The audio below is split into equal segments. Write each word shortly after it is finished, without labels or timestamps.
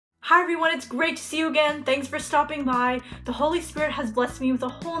Hi everyone, it's great to see you again. Thanks for stopping by. The Holy Spirit has blessed me with a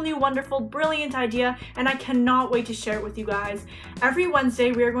whole new wonderful, brilliant idea, and I cannot wait to share it with you guys. Every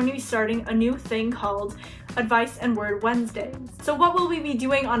Wednesday, we are going to be starting a new thing called Advice and Word Wednesdays. So what will we be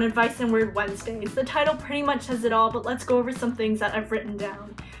doing on Advice and Word Wednesdays? The title pretty much says it all, but let's go over some things that I've written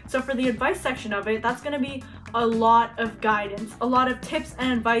down. So for the advice section of it, that's going to be a lot of guidance, a lot of tips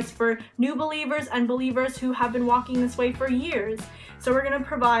and advice for new believers and believers who have been walking this way for years. So we're going to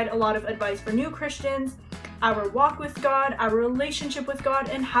provide a lot of advice for new Christians, our walk with God, our relationship with God,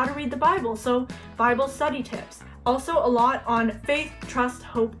 and how to read the Bible. So Bible study tips. Also a lot on faith, trust,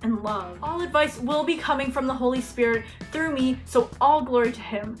 hope, and love. All advice will be coming from the Holy Spirit through me, so all glory to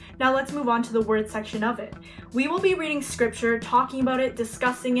Him. Now let's move on to the word section of it. We will be reading scripture, talking about it,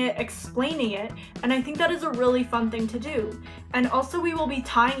 discussing it, explaining it, and I think that is a really fun thing to do. And also we will be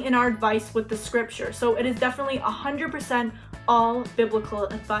tying in our advice with the scripture, so it is definitely 100% all biblical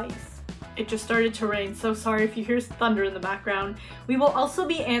advice. It just started to rain, so sorry if you hear thunder in the background. We will also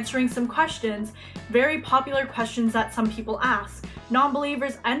be answering some questions, very popular questions that some people ask,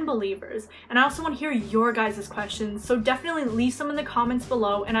 non-believers and believers. And I also want to hear your guys' questions, so definitely leave some in the comments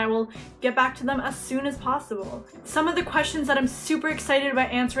below and I will get back to them as soon as possible. Some of the questions that I'm super excited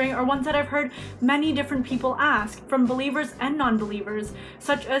about answering are ones that I've heard many different people ask, from believers and non-believers,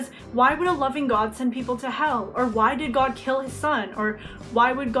 such as why would a loving God send people to hell? Or why did God kill his son? Or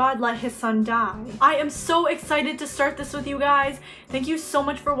why would God let his son die? I am so excited to start this with you guys. Thank you so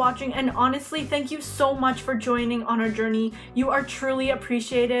much for watching, and honestly, thank you so much for joining on our journey. You are truly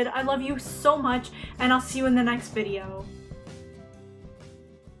appreciated. I love you so much, and I'll see you in the next video.